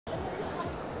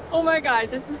Oh my gosh,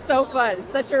 this is so fun.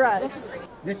 Such a rush.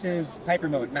 This is hyper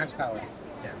mode, max power.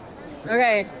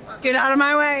 Okay, get out of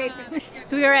my way.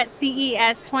 So we are at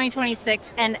CES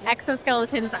 2026 and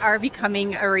exoskeletons are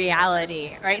becoming a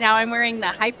reality. Right now I'm wearing the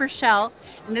Hypershell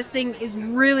and this thing is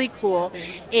really cool.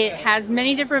 It has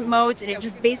many different modes and it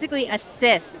just basically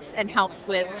assists and helps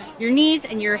with your knees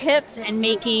and your hips and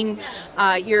making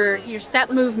your step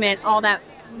movement all that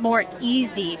more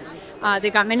easy.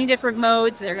 They've got many different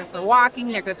modes. They're good for walking,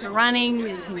 they're good for running,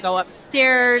 you can go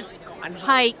upstairs, go on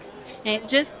hikes. And it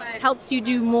just helps you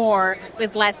do more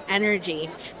with less energy.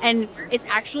 And it's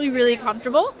actually really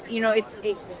comfortable. You know,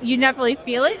 you definitely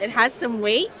feel it. It has some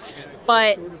weight,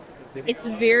 but it's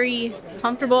very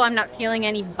comfortable. I'm not feeling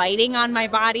any biting on my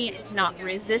body. It's not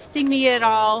resisting me at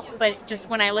all. But just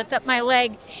when I lift up my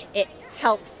leg, it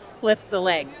helps lift the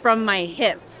leg from my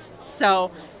hips. So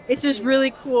it's just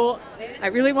really cool. I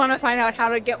really want to find out how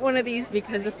to get one of these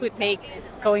because this would make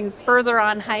going further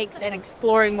on hikes and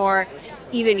exploring more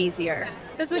even easier.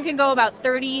 This one can go about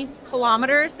 30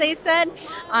 kilometers, they said,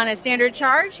 on a standard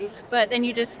charge, but then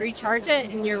you just recharge it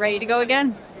and you're ready to go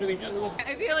again.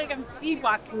 I feel like I'm speed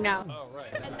walking now. Oh,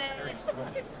 right. And then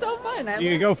it's so fun.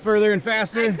 You can go further and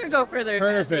faster? I could go further and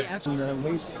faster. Perfect. And the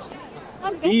waist.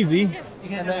 Easy.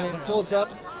 And then it folds up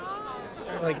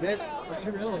like this.